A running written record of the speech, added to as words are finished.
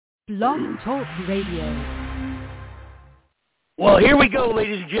Blog Talk Radio. Well, here we go,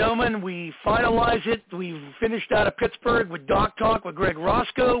 ladies and gentlemen. We finalize it. We've finished out of Pittsburgh with Doc Talk with Greg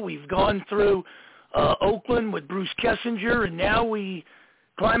Roscoe. We've gone through Oakland with Bruce Kessinger, and now we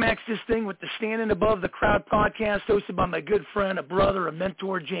climax this thing with the Standing Above the Crowd podcast hosted by my good friend, a brother, a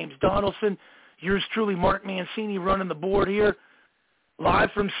mentor, James Donaldson. Yours truly, Mark Mancini, running the board here.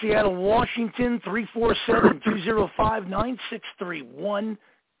 Live from Seattle, Washington, 347-205-9631.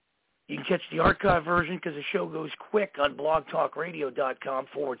 You can catch the archive version because the show goes quick on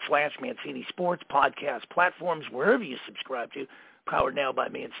blogtalkradio.com/Mancini Sports podcast platforms, wherever you subscribe to, powered now by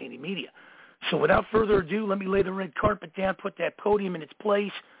Mancini Media. So without further ado, let me lay the red carpet down, put that podium in its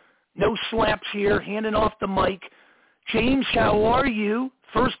place. No slaps here, handing off the mic. James, how are you?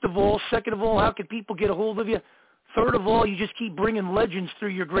 First of all. Second of all, how can people get a hold of you? Third of all, you just keep bringing legends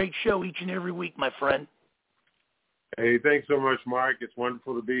through your great show each and every week, my friend. Hey, thanks so much, Mark. It's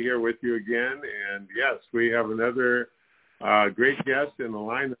wonderful to be here with you again. And, yes, we have another great guest in the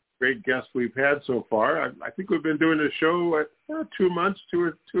line of great guests we've had so far. I think we've been doing this show 2 months,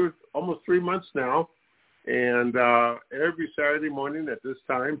 almost 3 months now. And every Saturday morning at this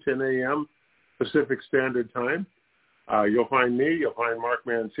time, 10 a.m. Pacific Standard Time, you'll find me, you'll find Mark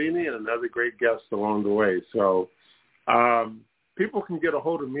Mancini, and another great guest along the way. So people can get a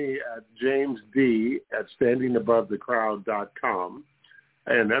hold of me at jamesd@standingabovethecrowd.com,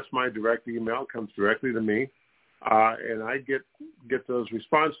 and that's my direct email. It comes directly to me, and I get those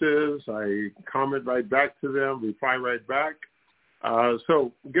responses. I comment right back to them, reply right back.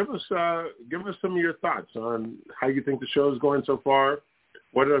 So give us some of your thoughts on how you think the show is going so far.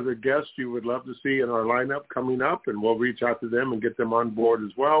 What other guests you would love to see in our lineup coming up, and we'll reach out to them and get them on board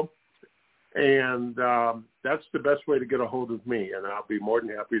as well. And that's the best way to get a hold of me, and I'll be more than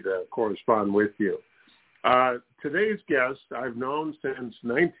happy to correspond with you. Today's guest I've known since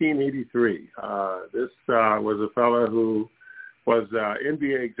 1983. This was a fellow who was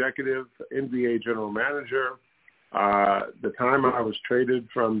NBA executive, NBA general manager. The time I was traded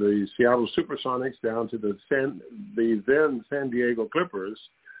from the Seattle Supersonics down to the then San Diego Clippers,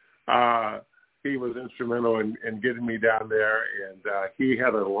 he was instrumental in getting me down there, and he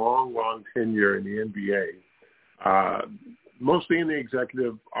had a long, long tenure in the NBA, mostly in the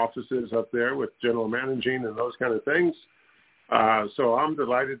executive offices up there with general managing and those kind of things. So I'm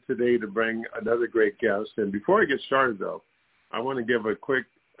delighted today to bring another great guest. And before I get started, though, I want to give a quick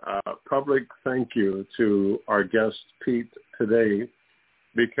public thank you to our guest, Pete, today,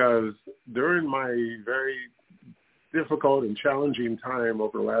 because during my very difficult and challenging time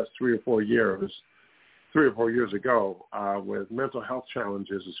over the last 3 or 4 years ago, with mental health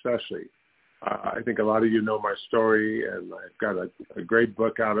challenges especially. I think a lot of you know my story, and I've got a great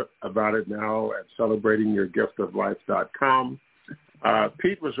book out about it now at celebratingyourgiftoflife.com.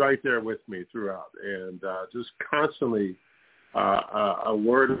 Pete was right there with me throughout, and just constantly a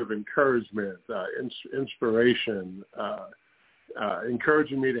word of encouragement, inspiration,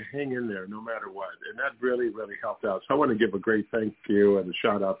 encouraging me to hang in there no matter what. And that really, really helped out. So I want to give a great thank you and a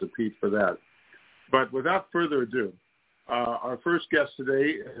shout out to Pete for that. But without further ado, our first guest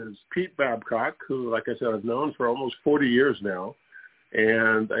today is Pete Babcock, who, like I said, I've known for almost 40 years now,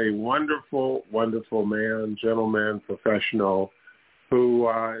 and a wonderful, wonderful man, gentleman, professional, who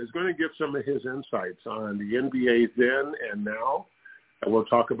is going to give some of his insights on the NBA then and now. And we'll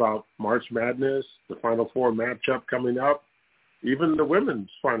talk about March Madness, the Final Four matchup coming up, even the women's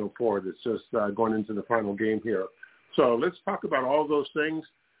Final Four that's just going into the final game here. So let's talk about all those things.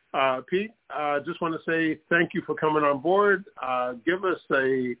 Pete, just want to say thank you for coming on board. Give us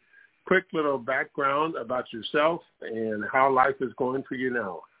a quick little background about yourself and how life is going for you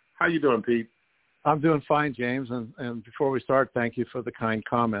now. How you doing, Pete? I'm doing fine, James. And before we start, thank you for the kind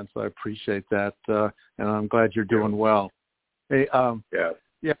comments. I appreciate that, and I'm glad you're doing well. Hey,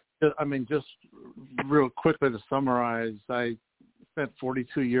 yeah. I mean, just real quickly to summarize, I spent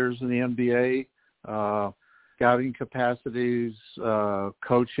 42 years in the NBA, scouting capacities,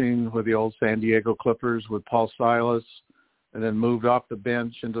 coaching with the old San Diego Clippers with Paul Silas, and then moved off the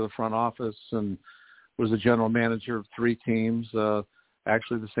bench into the front office and was the general manager of 3 teams,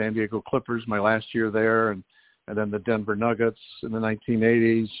 actually the San Diego Clippers my last year there, and then the Denver Nuggets in the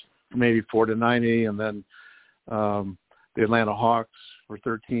 1980s from 84 to 90, and then the Atlanta Hawks for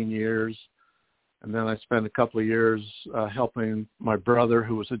 13 years. And then I spent a couple of years helping my brother,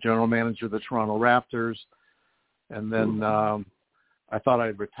 who was the general manager of the Toronto Raptors. And then I thought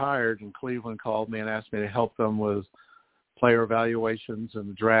I'd retired, and Cleveland called me and asked me to help them with player evaluations and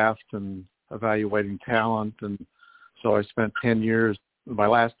the draft and evaluating talent. And so I spent 10 years, my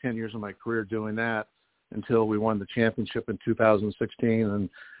last 10 years of my career doing that until we won the championship in 2016. And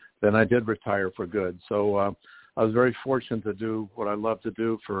then I did retire for good. So I was very fortunate to do what I love to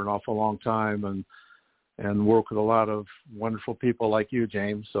do for an awful long time, and work with a lot of wonderful people like you,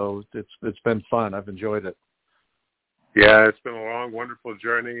 James. So it's been fun. I've enjoyed it. Yeah, it's been a long, wonderful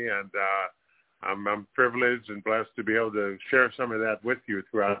journey, and I'm privileged and blessed to be able to share some of that with you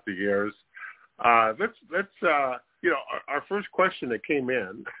throughout the years. Let's our first question that came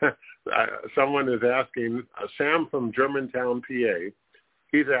in, someone is asking, Sam from Germantown, PA,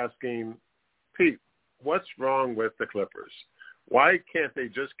 he's asking, Pete, what's wrong with the Clippers? Why can't they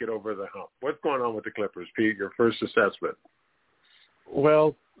just get over the hump? What's going on with the Clippers, Pete, your first assessment?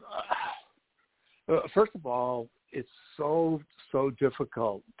 Well, first of all, it's so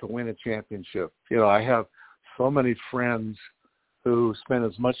difficult to win a championship. I have so many friends who spent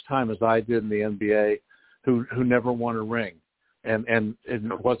as much time as I did in the NBA who never won a ring. And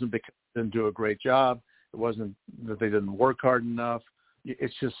it wasn't because they didn't do a great job. It wasn't that they didn't work hard enough.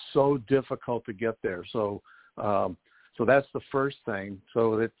 It's just so difficult to get there. So that's the first thing.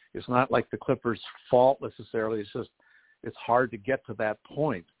 So it's not like the Clippers' fault necessarily. It's hard to get to that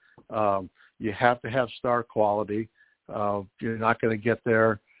point. You have to have star quality. You're not going to get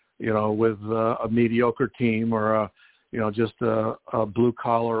there, with a mediocre team or just a blue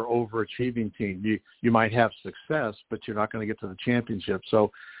collar overachieving team. You might have success, but you're not going to get to the championship.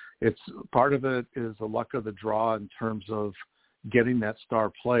 So it's part of it is the luck of the draw in terms of getting that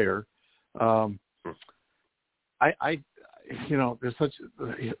star player. The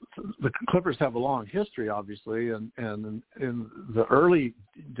Clippers have a long history, obviously, and in the early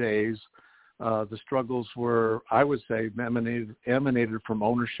days, the struggles were, I would say, emanated from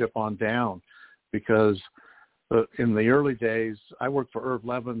ownership on down, because in the early days, I worked for Irv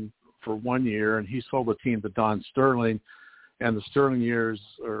Levin for 1 year, and he sold the team to Don Sterling, and the Sterling years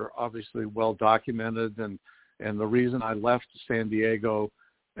are obviously well documented, and the reason I left San Diego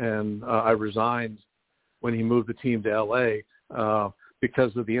and I resigned when he moved the team to L.A.,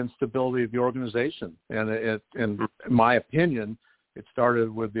 because of the instability of the organization. And in my opinion, it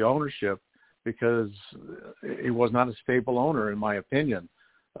started with the ownership, because it was not a stable owner, in my opinion.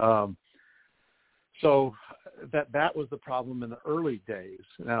 So that was the problem in the early days.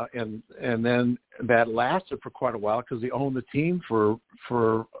 Now, and then that lasted for quite a while because they owned the team for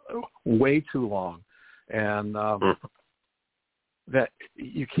way too long. And that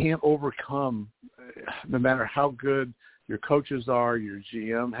you can't overcome, no matter how good your coaches are, your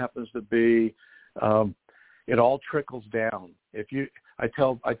GM happens to be, it all trickles down. I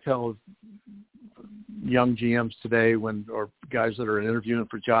tell young GMs today or guys that are interviewing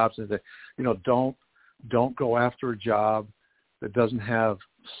for jobs, and that, don't go after a job that doesn't have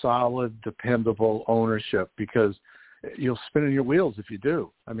solid, dependable ownership, because you'll spin in your wheels if you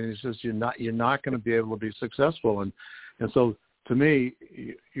do. I mean, it's just you're not going to be able to be successful. And so to me,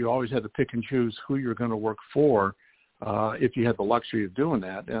 you always had to pick and choose who you're going to work for, if you had the luxury of doing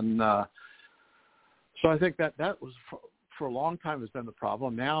that. And so I think that was for a long time has been the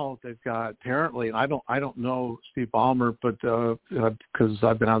problem. Now they've got, apparently, and I don't know Steve Ballmer, but because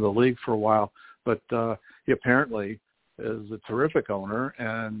I've been out of the league for a while, but he apparently is a terrific owner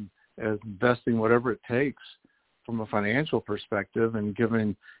and is investing whatever it takes from a financial perspective and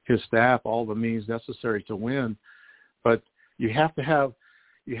giving his staff all the means necessary to win. But you have to have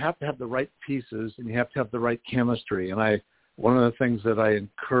the right pieces, and you have to have the right chemistry. And one of the things that I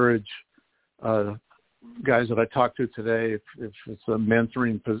encourage guys that I talk to today, if it's a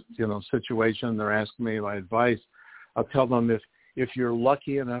mentoring situation, they're asking me my advice, I'll tell them if you're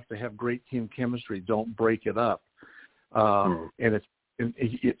lucky enough to have great team chemistry, don't break it up. And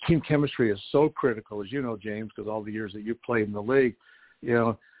team chemistry is so critical, as you know, James, because all the years that you played in the league,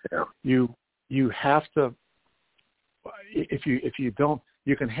 you have to. If you don't,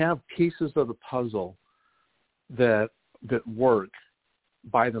 you can have pieces of the puzzle that work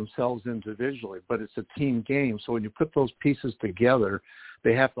by themselves individually, but it's a team game. So when you put those pieces together,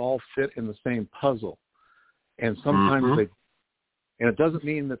 they have to all fit in the same puzzle. And sometimes and it doesn't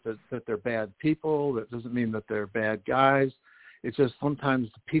mean that they're bad people. That doesn't mean that they're bad guys. It's just sometimes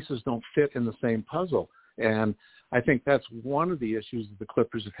the pieces don't fit in the same puzzle. And I think that's one of the issues that the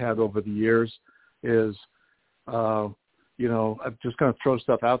Clippers have had over the years is, I'm just going to throw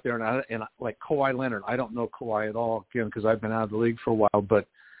stuff out there. And like Kawhi Leonard, I don't know Kawhi at all, again, because I've been out of the league for a while.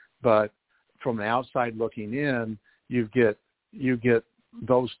 But from the outside looking in, you get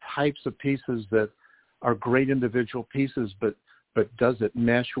those types of pieces that are great individual pieces, but does it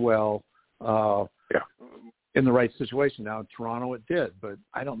mesh well in the right situation? Now in Toronto it did, but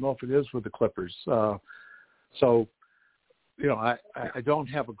I don't know if it is with the Clippers. So I don't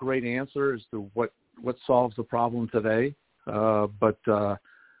have a great answer as to what solves the problem today. But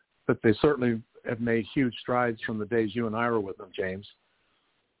but they certainly have made huge strides from the days you and I were with them, James.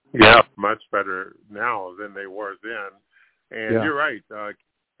 Yeah, much better now than they were then. And You're right.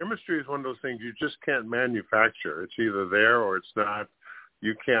 Chemistry is one of those things you just can't manufacture. It's either there or it's not.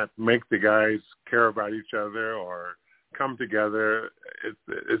 You can't make the guys care about each other or come together.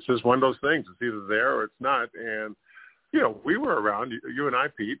 It's just one of those things. It's either there or it's not. And, we were around, you and I,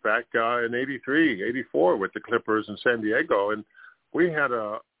 Pete, back in 83, 84 with the Clippers in San Diego, and we had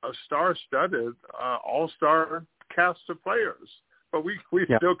a star-studded, all-star cast of players, but we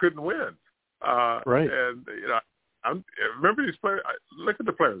still couldn't win. Right. And, I remember these players. Look at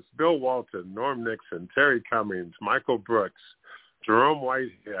the players: Bill Walton, Norm Nixon, Terry Cummings, Michael Brooks, Jerome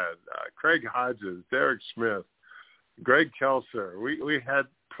Whitehead, Craig Hodges, Derek Smith, Greg Kelser. We had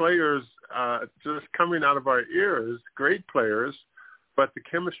players just coming out of our ears, great players, but the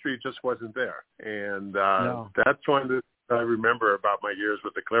chemistry just wasn't there. And that's one that I remember about my years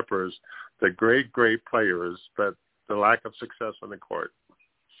with the Clippers: the great players, but the lack of success on the court.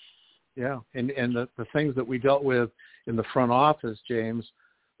 Yeah, and the things that we dealt with in the front office, James,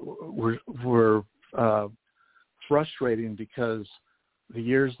 were frustrating because the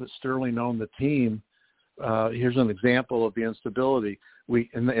years that Sterling owned the team, here's an example of the instability.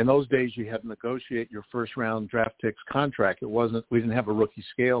 In those days you had to negotiate your first round draft picks contract. We didn't have a rookie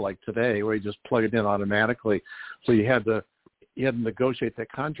scale like today where you just plug it in automatically. So you had to negotiate that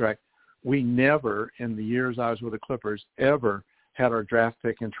contract. We never, in the years I was with the Clippers, ever had our draft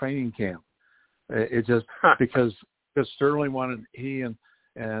pick in training camp. It just because Sterling he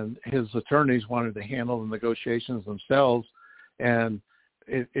and his attorneys wanted to handle the negotiations themselves, and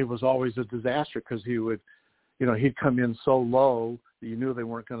it was always a disaster because he'd come in so low that you knew they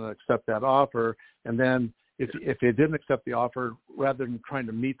weren't going to accept that offer, and then if they didn't accept the offer, rather than trying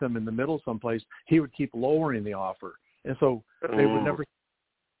to meet them in the middle someplace, he would keep lowering the offer, and so they would never.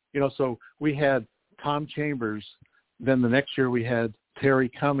 So we had Tom Chambers. Then the next year we had Terry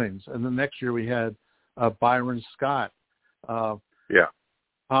Cummings, and the next year we had Byron Scott. Tom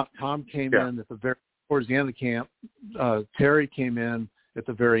came in towards the end of camp. Terry came in at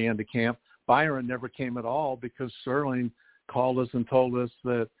the very end of camp. Byron never came at all because Sterling called us and told us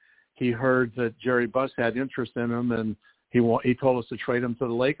that he heard that Jerry Buss had interest in him, and he told us to trade him to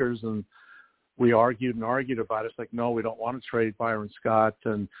the Lakers. And we argued about it. It's like, no, we don't want to trade Byron Scott.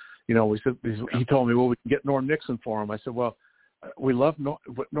 And he told me, well, we can get Norm Nixon for him. I said, well, we love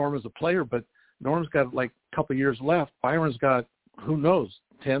Norm as a player, but Norm's got like a couple of years left. Byron's got, who knows,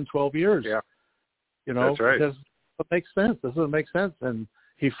 10, 12 years. Yeah. That's right. It makes sense. This doesn't make sense. And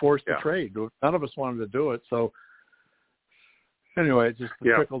he forced the trade. None of us wanted to do it. So anyway, it just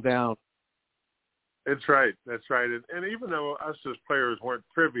trickled down. That's right. And even though us as players weren't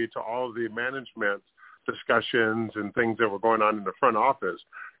privy to all of the management discussions and things that were going on in the front office,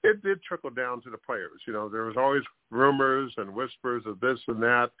 it did trickle down to the players. There was always rumors and whispers of this and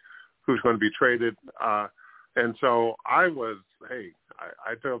that, who's going to be traded. And so I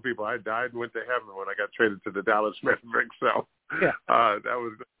tell people I died and went to heaven when I got traded to the Dallas Mavericks. So that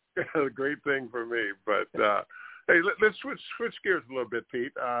was a great thing for me. But hey, let's switch gears a little bit,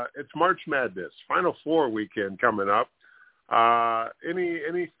 Pete. It's March Madness, Final Four weekend coming up.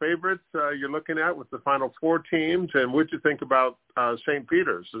 Any favorites you're looking at with the Final Four teams, and what'd you think about St.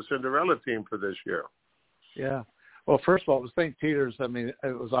 Peter's, the Cinderella team for this year? Yeah. Well, first of all, with St. Peter's, I mean,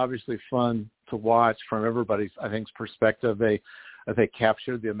 it was obviously fun to watch from everybody's, I think, perspective. They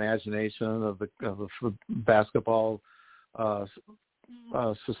captured the imagination of the basketball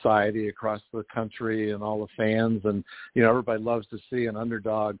society across the country and all the fans, and everybody loves to see an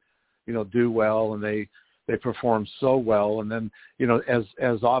underdog, do well, and they perform so well. And then,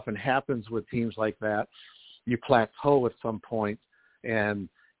 as often happens with teams like that, you plateau at some point, and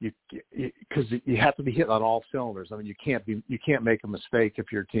because you have to be hitting on all cylinders. I mean, you can't make a mistake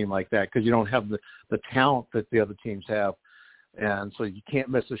if you're a team like that because you don't have the talent that the other teams have, and so you can't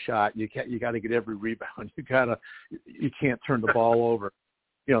miss a shot. You got to get every rebound. You can't turn the ball over.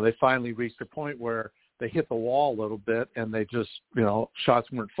 They finally reached a point where they hit the wall a little bit, and they just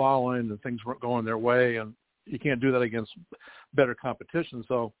shots weren't falling and things weren't going their way, and you can't do that against better competition.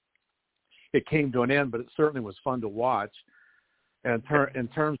 So it came to an end, but it certainly was fun to watch. And in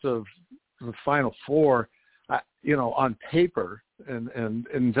terms of the Final Four, on paper, and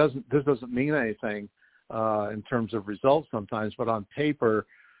this doesn't mean anything in terms of results sometimes, but on paper,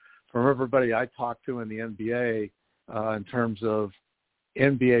 from everybody I talked to in the NBA, in terms of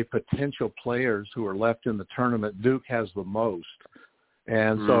NBA potential players who are left in the tournament, Duke has the most.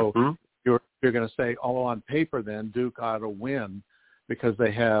 And so you're going to say, on paper then, Duke ought to win because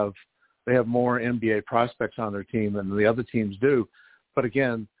they have more NBA prospects on their team than the other teams do. But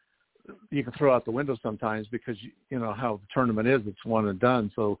again, you can throw out the window sometimes because you know how the tournament is. It's one and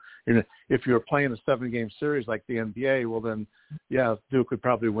done. So if you're playing a 7-game series like the NBA, well then, yeah, Duke would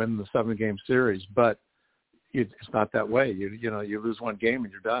probably win the 7-game series. But it's not that way. You lose one game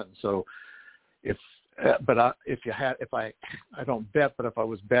and you're done. So I don't bet, but if I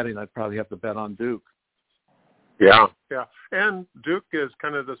was betting, I'd probably have to bet on Duke. Yeah. And Duke is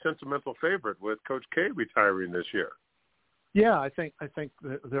kind of the sentimental favorite with Coach K retiring this year. Yeah, I think that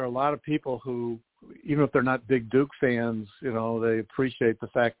there are a lot of people who, even if they're not big Duke fans, they appreciate the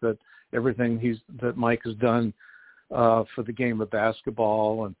fact that everything that Mike has done for the game of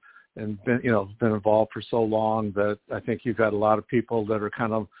basketball and been involved for so long, that I think you've got a lot of people that are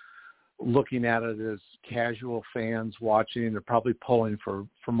kind of looking at it as casual fans watching. They're probably pulling for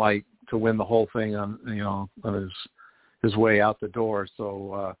Mike to win the whole thing on his way out the door.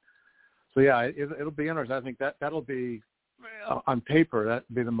 So yeah, it'll be interesting. I think that'll be, on paper,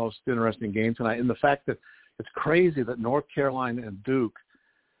 that'd be the most interesting game tonight. And the fact that it's crazy that North Carolina and Duke,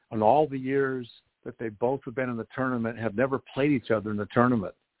 in all the years that they both have been in the tournament, have never played each other in the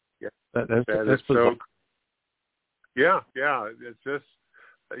tournament. Yeah, that's so. Yeah, it's just.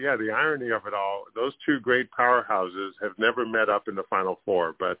 Yeah, the irony of it all, those two great powerhouses have never met up in the Final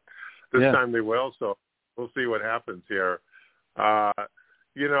Four, but this time they will, so we'll see what happens here. Let's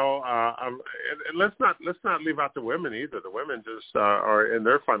not leave out the women either. The women just are in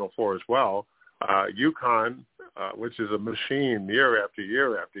their Final Four as well. UConn, which is a machine year after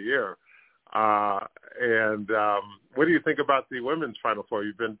year after year. And what do you think about the women's Final Four?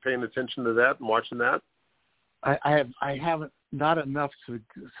 You've been paying attention to that and watching that? I haven't, not enough to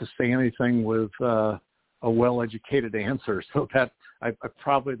say anything with a well-educated answer, so that I'm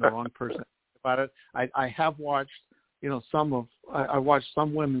probably the wrong person about it. I have watched, I watched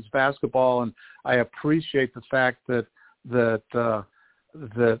some women's basketball, and I appreciate the fact that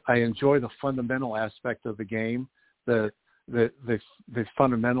I enjoy the fundamental aspect of the game, that they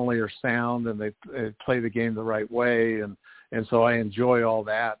fundamentally are sound and they play the game the right way, and so I enjoy all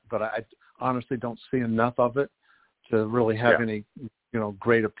that, but I honestly don't see enough of it to really have any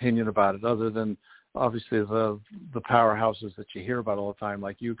great opinion about it, other than obviously the powerhouses that you hear about all the time,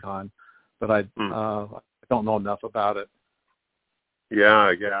 like UConn, but I don't know enough about it.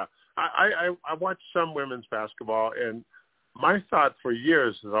 Yeah. I watched some women's basketball, and my thought for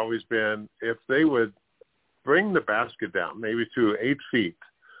years has always been, if they would bring the basket down maybe to 8 feet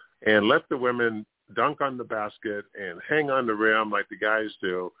and let the women dunk on the basket and hang on the rim like the guys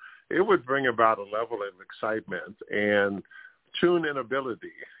do, it would bring about a level of excitement and tune-in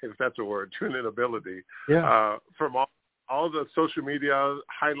ability, if that's a word, tune-in ability, from all the social media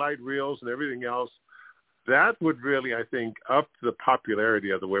highlight reels and everything else. That would really, I think, up the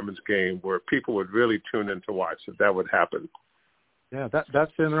popularity of the women's game, where people would really tune in to watch, if that would happen. Yeah,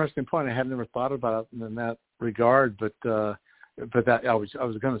 that's an interesting point. I had never thought about it in that regard, but that I was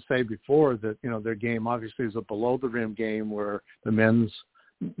going to say before that their game obviously is a below the rim game, where the men's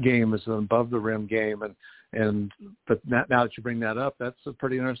game is an above the rim game, but now that you bring that up, that's a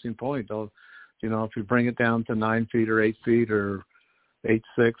pretty interesting point. Though, if you bring it down to 9 feet or 8 feet or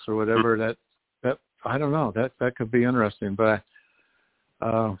 8'6" or whatever, that I don't know, that could be interesting, but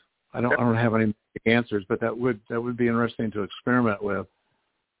I don't have any answers, but that would be interesting to experiment with.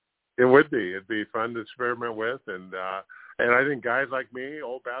 It would be. It'd be fun to experiment with, and I think guys like me,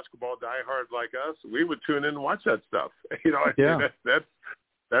 old basketball diehards like us, we would tune in and watch that stuff.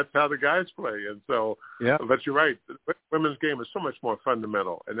 That's how the guys play, and so. Yeah. But you're right. The women's game is so much more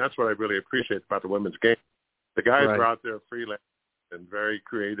fundamental, and that's what I really appreciate about the women's game. The guys are out there freelance and very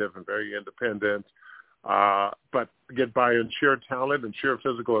creative and very independent, but get by in sheer talent and sheer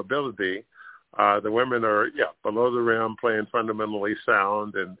physical ability. The women are below the rim, playing fundamentally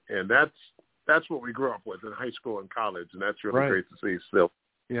sound, and that's what we grew up with in high school and college, and that's really great to see still.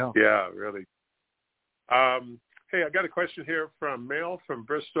 Yeah, really. Hey, I got a question here from Mel from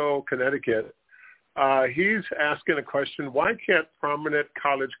Bristol, Connecticut. He's asking a question: why can't prominent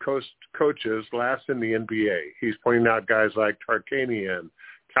college coaches last in the NBA? He's pointing out guys like Tarkanian,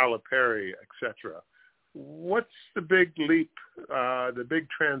 Calipari, etc. What's the big leap, the big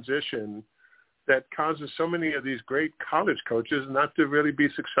transition that causes so many of these great college coaches not to really be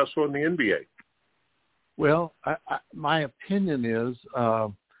successful in the NBA? Well, my opinion is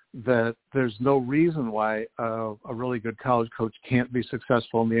that there's no reason why a really good college coach can't be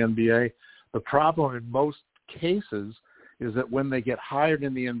successful in the NBA. The problem in most cases is that when they get hired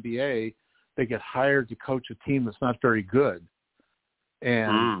in the NBA, they get hired to coach a team that's not very good.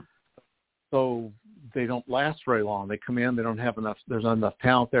 And so they don't last very long. They come in, they don't have enough, there's not enough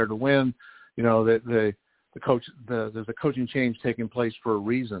talent there to win. The coach, there's a coaching change taking place for a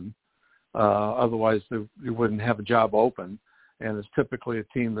reason. Otherwise, you wouldn't have a job open, and it's typically a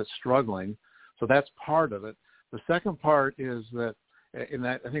team that's struggling. So that's part of it. The second part is that, and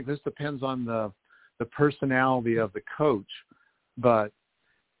I think this depends on the personality of the coach, but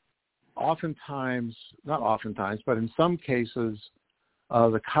not oftentimes, but in some cases,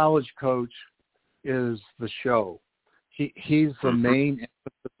 the college coach is the show. He's the main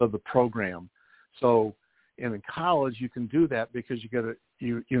emphasis of the program. So in college, you can do that because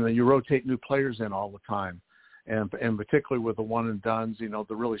you rotate new players in all the time, and particularly with the one and dones,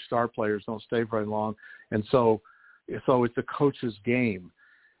 the really star players don't stay very long, and so it's the coach's game.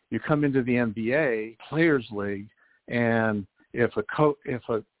 You come into the NBA Players League, and if the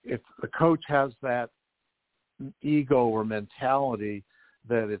coach has that ego or mentality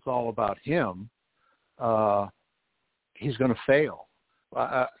that it's all about him, he's going to fail.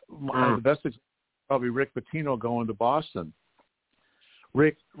 The best is probably Rick Pitino going to Boston.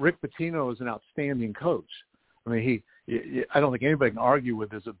 Rick Pitino is an outstanding coach. I mean, I don't think anybody can argue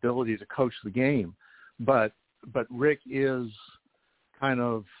with his ability to coach the game, but Rick is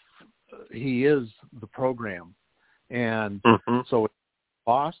he is the program. And so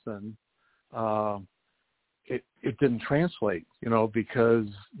Boston, it didn't translate, because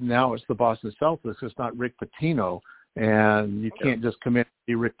now it's the Boston Celtics. It's not Rick Pitino, and you can't just come in and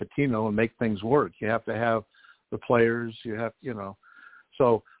be Rick Pitino and make things work. You have to have the players. You have,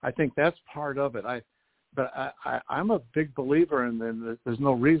 So I think that's part of it. I'm a big believer in that there's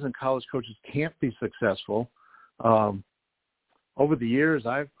no reason college coaches can't be successful. Over the years,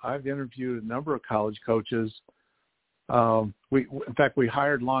 I've interviewed a number of college coaches. In fact, we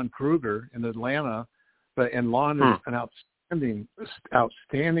hired Lon Kruger in Atlanta, and Lon is an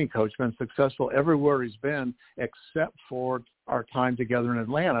outstanding coach, been successful everywhere he's been except for our time together in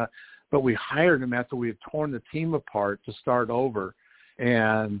Atlanta. But we hired him after we had torn the team apart to start over.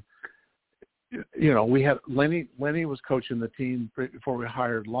 And, we had Lenny was coaching the team before we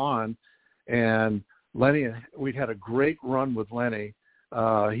hired Lon, and Lenny, we'd had a great run with Lenny.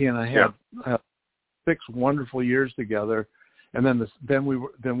 He and I had 6 wonderful years together, and then we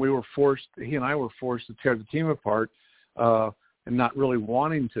were forced. He and I were forced to tear the team apart, and not really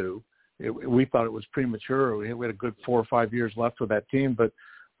wanting to. We thought it was premature. We had a good 4 or 5 years left with that team, but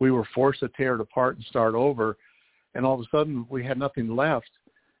we were forced to tear it apart and start over. And all of a sudden, we had nothing left,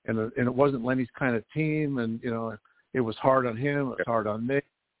 and it wasn't Lenny's kind of team, and it was hard on him, it was hard on me.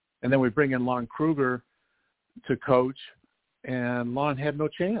 And then we bring in Lon Kruger to coach, and Lon had no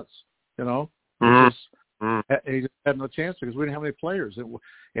chance. He just had no chance because we didn't have any players.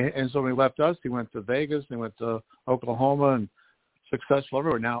 And so when he left us, he went to Vegas, he went to Oklahoma, and successful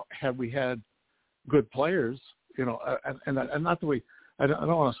everywhere. Now, had we had good players, and not that I don't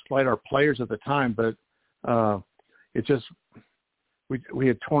want to slight our players at the time, but it just we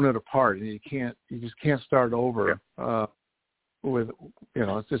had torn it apart, and you just can't start over with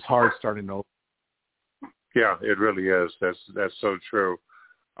it's just hard starting over. Yeah, it really is. That's so true.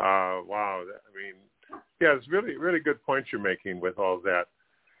 Wow. I mean, it's really, really good points you're making with all that.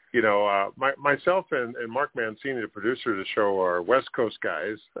 Myself and Mark Mancini, the producer of the show, are West Coast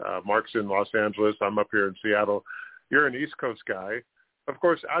guys. Mark's in Los Angeles. I'm up here in Seattle. You're an East Coast guy. Of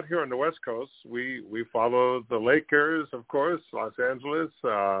course, out here on the West Coast, we follow the Lakers, of course, Los Angeles,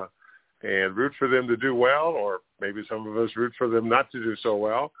 and root for them to do well, or maybe some of us root for them not to do so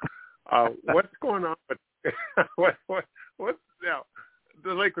well. What's going on with what now?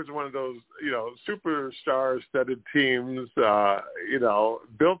 The Lakers are one of those, superstar-studded teams,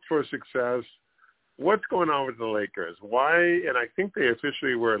 built for success. What's going on with the Lakers? Why? And I think they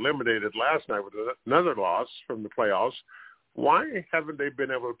officially were eliminated last night with another loss from the playoffs. Why haven't they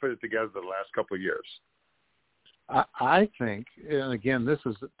been able to put it together the last couple of years? I think, and again, this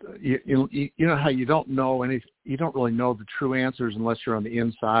is, how you don't know you don't really know the true answers unless you're on the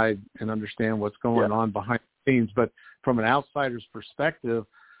inside and understand what's going on behind the scenes. But from an outsider's perspective,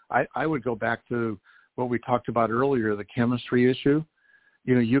 I would go back to what we talked about earlier, the chemistry issue.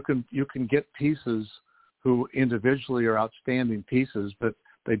 You can get pieces who individually are outstanding pieces, but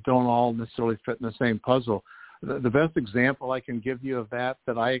they don't all necessarily fit in the same puzzle. The best example I can give you of that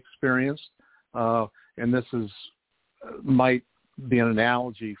I experienced, and this might be an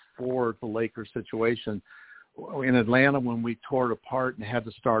analogy for the Lakers situation. In Atlanta, when we tore it apart and had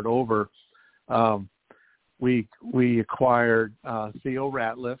to start over, we acquired Theo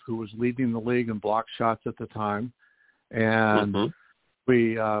Ratliff, who was leading the league in block shots at the time, and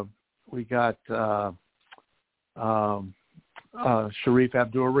we got Sharif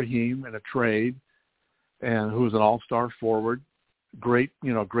Abdur-Rahim in a trade, and who was an all-star forward, great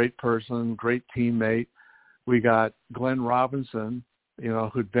person, great teammate. We got Glenn Robinson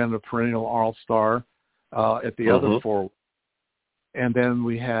who'd been a perennial all-star at the other forward. And then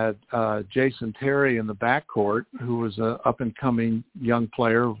we had Jason Terry in the backcourt, who was an up-and-coming young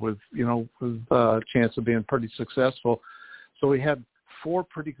player with a chance of being pretty successful. So we had 4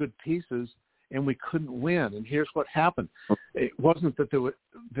 pretty good pieces, and we couldn't win. And here's what happened. It wasn't that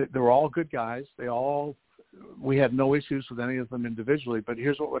they were all good guys. We had no issues with any of them individually, but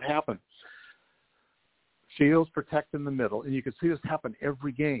here's what would happen. Shields protect in the middle, and you could see this happen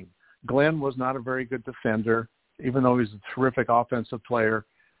every game. Glenn was not a very good defender, even though he's a terrific offensive player,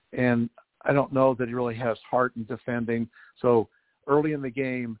 and I don't know that he really has heart in defending. So early in the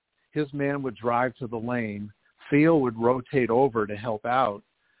game, his man would drive to the lane. Theo would rotate over to help out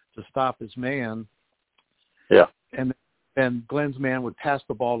to stop his man. Yeah. And Glenn's man would pass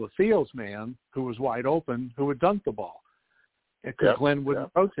the ball to Theo's man, who was wide open, who would dunk the ball. Because Glenn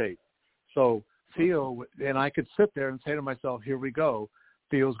wouldn't rotate. So Theo, and I could sit there and say to myself, here we go.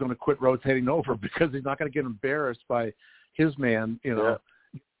 Theo's going to quit rotating over because he's not going to get embarrassed by his man,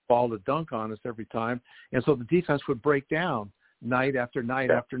 ball to dunk on us every time. And so the defense would break down night after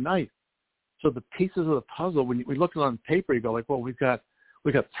night after night. So the pieces of the puzzle, when we look at it on paper, you go like, well, we got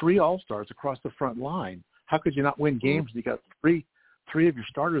 3 all-stars across the front line. How could you not win games? You got three of your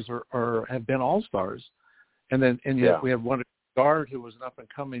starters are have been all-stars. And yet we have one guard who was an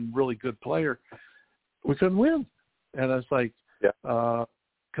up-and-coming, really good player. We couldn't win. And it's like,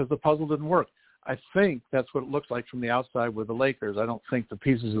 because the puzzle didn't work. I think that's what it looks like from the outside with the Lakers. I don't think the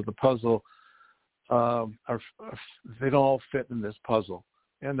pieces of the puzzle they don't all fit in this puzzle,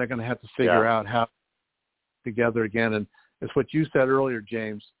 and they're going to have to figure out how together again. And it's what you said earlier,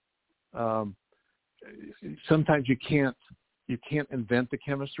 James. Sometimes you can't invent the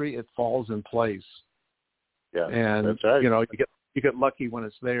chemistry; it falls in place. Yeah, and that's right. You get lucky when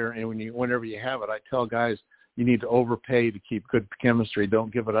it's there, and whenever you have it, I tell guys, you need to overpay to keep good chemistry.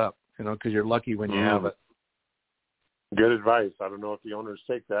 Don't give it up, because you're lucky when you have it. Good advice. I don't know if the owners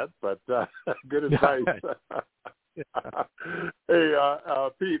take that, but good advice. Hey,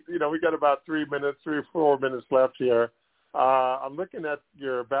 Pete, we got about 3 or 4 minutes left here. I'm looking at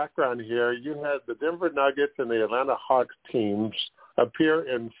your background here. You had the Denver Nuggets and the Atlanta Hawks teams appear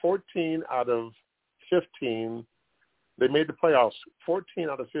in 14 out of 15. They made the playoffs 14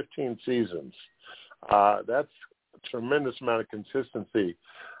 out of 15 seasons. That's a tremendous amount of consistency.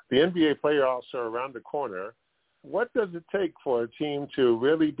 The NBA playoffs are around the corner. What does it take for a team to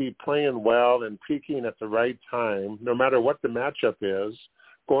really be playing well and peaking at the right time, no matter what the matchup is,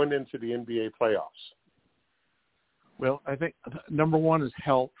 going into the NBA playoffs? Well, I think number one is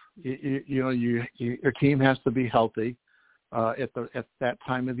health. Your team has to be healthy at that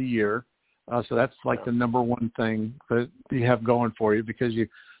time of the year. So that's like the number one thing that you have going for you, because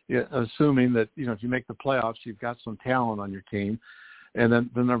you're assuming that, if you make the playoffs, you've got some talent on your team. And then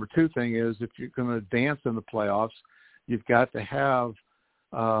the number two thing is, if you're going to advance in the playoffs, you've got to have,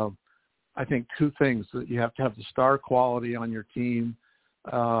 I think, 2 things. You have to have the star quality on your team.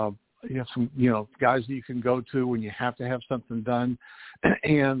 You have some, guys that you can go to when you have to have something done,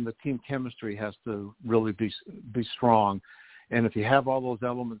 and the team chemistry has to really be strong. And if you have all those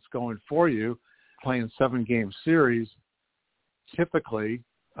elements going for you, playing 7-game series, typically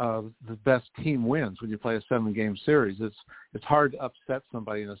the best team wins when you play a 7-game series. It's hard to upset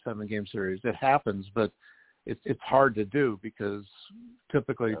somebody in a 7-game series. It happens, but it's hard to do because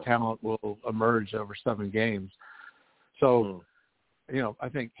typically talent will emerge over 7 games. So, I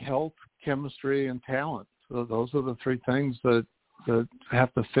think health, chemistry, and talent. So those are the 3 things that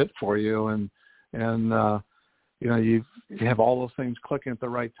have to fit for you. And you have all those things clicking at the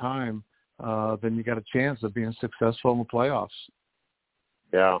right time, then you got a chance of being successful in the playoffs.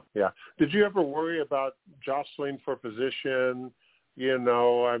 Yeah. Did you ever worry about jostling for position?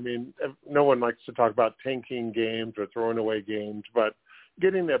 No one likes to talk about tanking games or throwing away games, but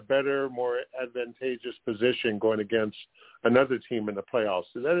getting a better, more advantageous position going against another team in the playoffs.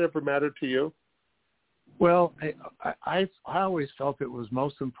 Did that ever matter to you? Well, I always felt it was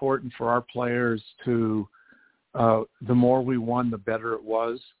most important for our players to, the more we won, the better it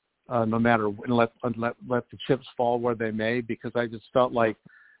was. No matter, let the chips fall where they may, because I just felt like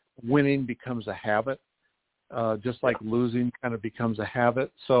winning becomes a habit, just like losing kind of becomes a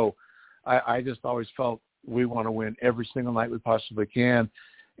habit. So I just always felt we want to win every single night we possibly can.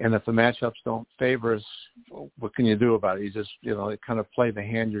 And if the matchups don't favor us, what can you do about it? You just, kind of play the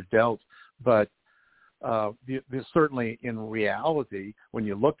hand you're dealt. But certainly in reality, when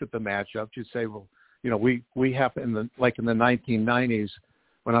you looked at the matchups, you'd say, well, we have in the 1990s,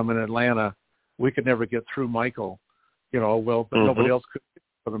 when I'm in Atlanta, we could never get through Michael, but nobody else could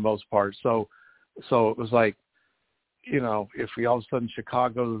for the most part. So it was like, if we all of a sudden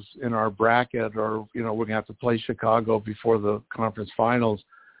Chicago's in our bracket, or we're going to have to play Chicago before the conference finals,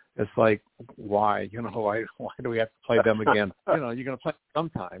 it's like, why? Why do we have to play them again? You're going to play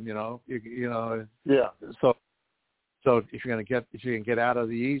sometime. Yeah. So if you're going to get out of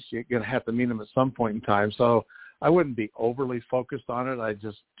the East, you're going to have to meet them at some point in time. So I wouldn't be overly focused on it. I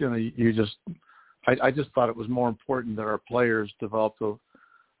just, I just thought it was more important that our players develop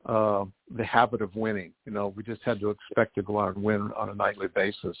the habit of winning. We just had to expect to go out and win on a nightly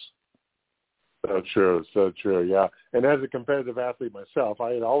basis. So true, yeah. And as a competitive athlete myself,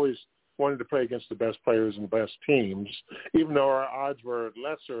 I had always wanted to play against the best players and best teams, even though our odds were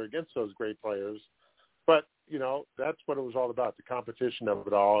lesser against those great players. But, that's what it was all about, the competition of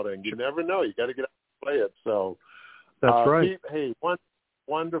it all. And you never know. You got to get out and play it. So that's right. Pete, hey,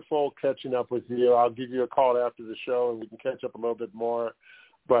 wonderful catching up with you. I'll give you a call after the show, and we can catch up a little bit more.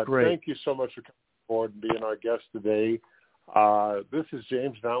 But Thank you so much for coming aboard and being our guest today. This is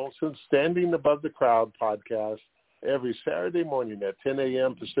James Donaldson, Standing Above the Crowd podcast, every Saturday morning at 10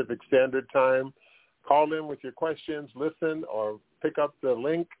 a.m. Pacific Standard Time. Call in with your questions, listen, or pick up the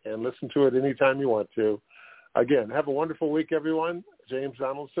link and listen to it anytime you want to. Again, have a wonderful week, everyone. James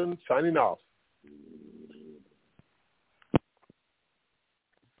Donaldson signing off.